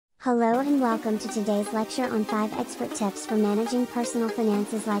Hello and welcome to today's lecture on 5 expert tips for managing personal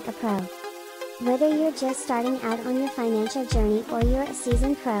finances like a pro. Whether you're just starting out on your financial journey or you're a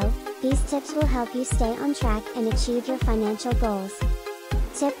seasoned pro, these tips will help you stay on track and achieve your financial goals.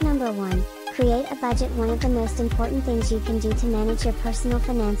 Tip number 1. Create a budget. One of the most important things you can do to manage your personal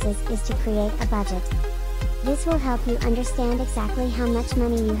finances is to create a budget. This will help you understand exactly how much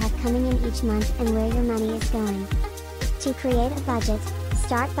money you have coming in each month and where your money is going. To create a budget,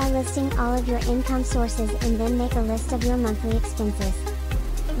 start by listing all of your income sources and then make a list of your monthly expenses.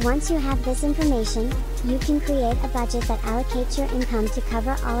 Once you have this information, you can create a budget that allocates your income to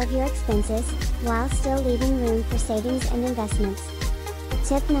cover all of your expenses, while still leaving room for savings and investments.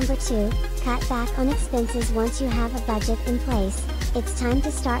 Tip number 2, cut back on expenses. Once you have a budget in place, it's time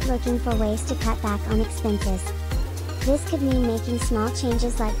to start looking for ways to cut back on expenses. This could mean making small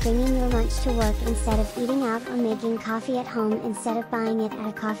changes like bringing your lunch to work instead of eating out or making coffee at home instead of buying it at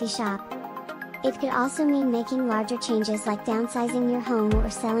a coffee shop. It could also mean making larger changes like downsizing your home or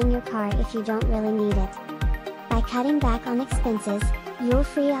selling your car if you don't really need it. By cutting back on expenses, you'll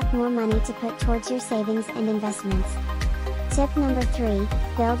free up more money to put towards your savings and investments. Tip number 3,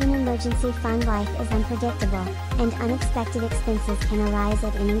 build an emergency fund. Life is unpredictable, and unexpected expenses can arise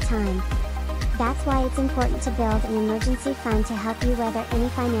at any time. That's why it's important to build an emergency fund to help you weather any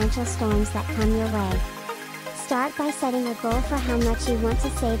financial storms that come your way. Start by setting a goal for how much you want to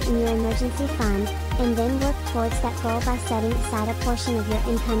save in your emergency fund, and then work towards that goal by setting aside a portion of your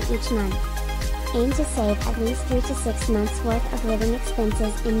income each month. Aim to save at least 3 to 6 months worth of living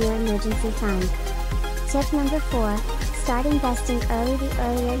expenses in your emergency fund. Tip number 4, start investing early. The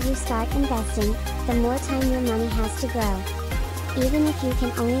earlier you start investing, the more time your money has to grow. Even if you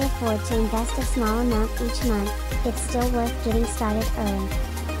can only afford to invest a small amount each month, it's still worth getting started early.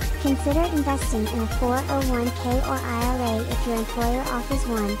 Consider investing in a 401k or IRA if your employer offers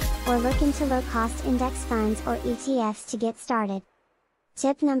one, or look into low-cost index funds or ETFs to get started.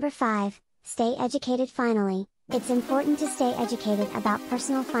 Tip number 5, stay educated. Finally, it's important to stay educated about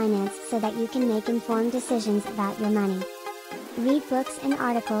personal finance so that you can make informed decisions about your money. Read books and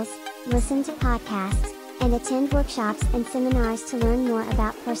articles, listen to podcasts, and attend workshops and seminars to learn more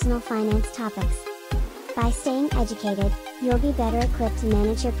about personal finance topics. By staying educated, you'll be better equipped to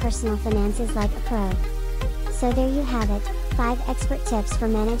manage your personal finances like a pro. So there you have it, 5 expert tips for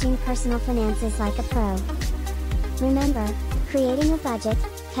managing personal finances like a pro. Remember, creating a budget,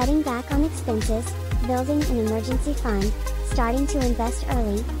 cutting back on expenses, building an emergency fund, starting to invest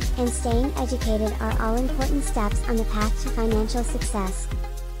early, and staying educated are all important steps on the path to financial success.